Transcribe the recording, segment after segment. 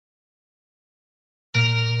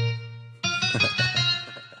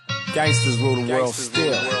Gangsters rule the world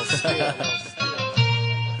still.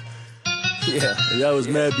 Yeah, y'all was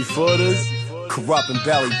mad before this? Corrupting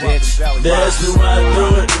belly, bitch. They ask me why I do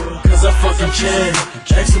it, cause I fucking can.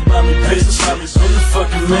 Ask about me, bitch, I'm the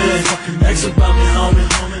fucking man. Ask about me,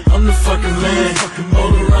 homie, I'm the fucking man.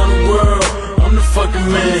 All around the world, I'm the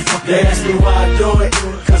fucking man. They ask me why I do it,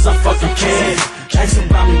 cause I fucking can. Ask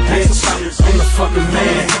about me, bitch, I'm the fucking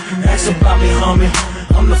man. Ask about me, homie,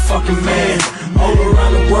 I'm the fucking man. All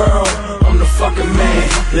around the world, I'm the fucking man.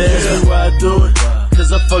 They ask me why I do it,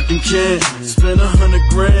 cause I fucking can. Spend 100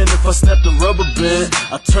 grand if I snap the rubber band.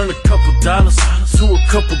 I turn a couple dollars to a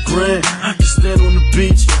couple grand. I can stand on the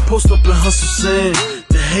beach, post up and hustle sand.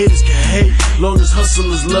 The haters can hate, long as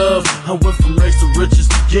hustle is love. I went from rags to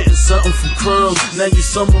riches, getting something from crumbs. Now you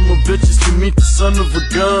some of my bitches can meet the son of a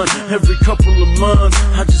gun. Every couple of months,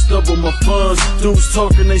 I just double my funds. Dudes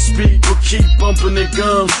talking, they speak, but keep bumping their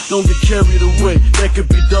gums. Don't get carried away, that could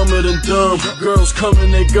be dumber than dumb. Girls come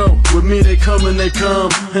and they go, with me they come and they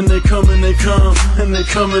come. And they come and they come, and they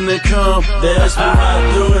come and they come. They ask me why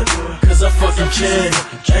I do it, cause I fucking can.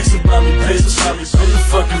 Ask about me, bitch, I'm the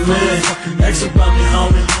fucking man. Ask about me,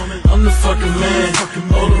 homie, I'm the fucking man.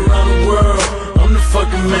 All around the world, I'm the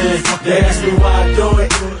fucking man. They ask me why I do it,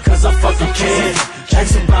 cause I fucking can.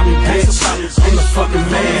 Ask about me, bitch, I'm the fucking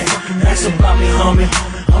man. Ask about me,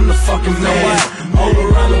 homie, I'm the fucking man. All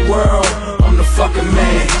around the world, I'm the fucking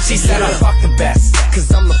man. She said I fuck the best, cause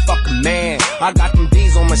I'm the fucking man. I got them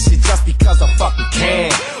D's on my shit just because I fucking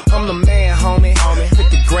can. I'm the man, homie,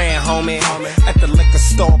 50 grand, homie. At the liquor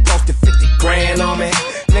store, posted 50 grand on me.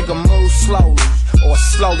 Nigga, move slowly, or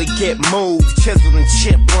slowly get moved. Chisel and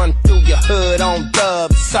chip run through your hood on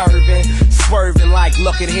dubs. Serving, swerving like,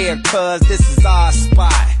 look at here, cuz this is our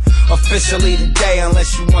spot. Officially today,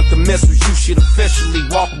 unless you want the missiles, you should officially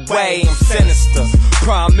walk away. I'm sinister,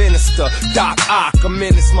 Prime Minister, Doc Ock, I'm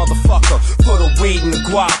in this motherfucker for the weed and the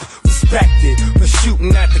guap. Respected for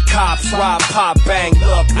shooting at the cops, rob, pop, bang,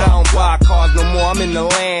 look, I don't buy cars no more, I'm in the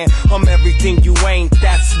land. I'm everything you ain't,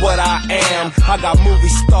 that's what I am. I got movie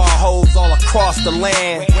star hoes all across the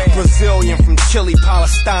land. Brazilian from Chile,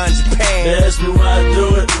 Palestine, Japan. They ask me why I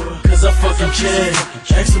do it, cause I fucking can.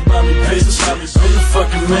 Ask about me, bitch, I'm the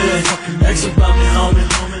fucking man. Ask about me,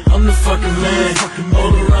 homie, I'm the fucking man.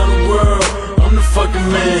 All around the world, I'm the fucking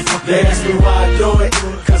man. They ask me why I do it,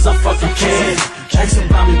 cause I fucking can. Ask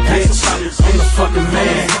about me, bitch, I'm the fucking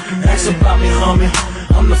man. Ask about me,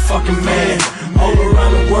 homie, I'm the fucking man. All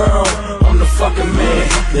around the world, I'm the fucking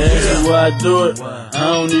man. They ask me why I do it, I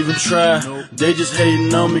don't even try. They just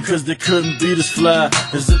hating on me cause they couldn't be this fly.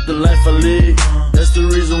 Is it the life I lead? That's the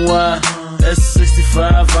reason why. S65,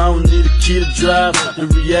 I don't need a key to drive. The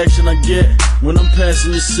reaction I get when I'm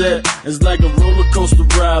passing your set is like a roller coaster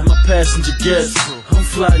ride my passenger gets. I'm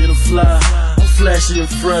flyer to fly, I'm flashy and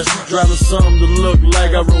fresh, driving something to look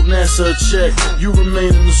like I wrote NASA a check. You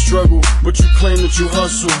remain in the struggle, but you claim that you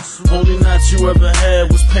hustle. Only night you ever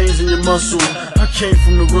had was pains in your muscle. I came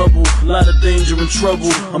from the rubble, a lot of danger and trouble.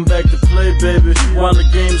 I'm back to play, baby, while the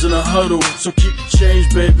game's in a huddle. So keep the change,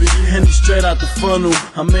 baby, Henny straight out the funnel.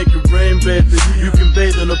 I make it rain, baby, you can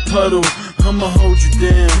bathe in a puddle. I'ma hold you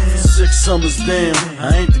down, 6 summers down.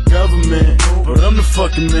 I ain't the government, but I'm the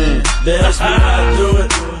fucking man. They ask me how I do it,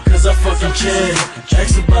 cause I fucking can.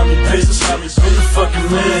 Ask about me, bitch, I'm the fucking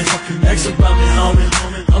man. Ask about me,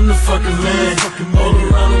 homie, I'm the fucking man. All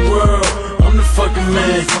around the world, I'm the fucking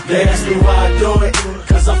man. They ask me why I do it,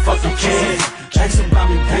 cause I fucking can. Ask about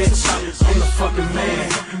me, bitch, I'm the fucking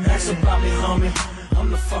man. Ask about me, homie, I'm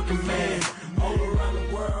the fucking man. All around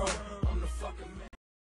the world.